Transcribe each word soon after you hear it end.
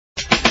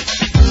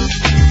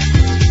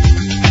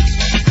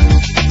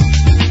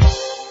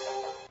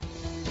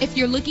If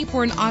you're looking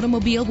for an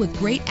automobile with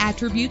great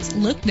attributes,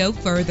 look no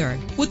further.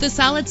 With a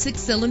solid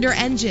 6-cylinder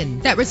engine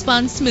that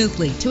responds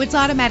smoothly to its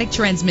automatic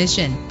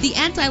transmission, the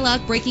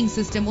anti-lock braking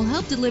system will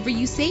help deliver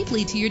you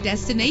safely to your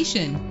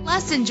destination.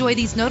 Plus, enjoy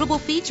these notable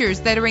features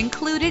that are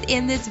included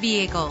in this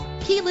vehicle: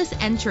 keyless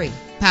entry,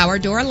 power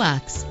door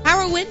locks,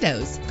 power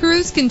windows,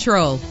 cruise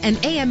control, an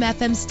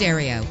AM/FM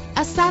stereo,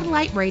 a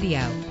satellite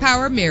radio,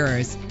 power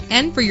mirrors.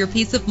 And for your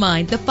peace of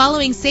mind, the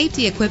following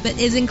safety equipment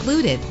is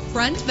included: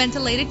 front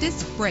ventilated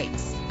disc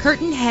brakes,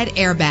 curtain head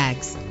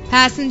airbags,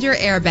 passenger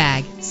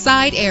airbag,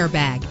 side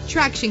airbag,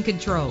 traction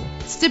control,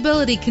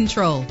 stability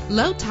control,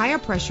 low tire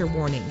pressure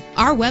warning.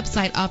 Our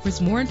website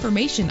offers more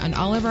information on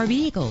all of our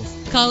vehicles.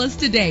 Call us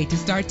today to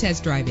start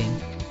test driving.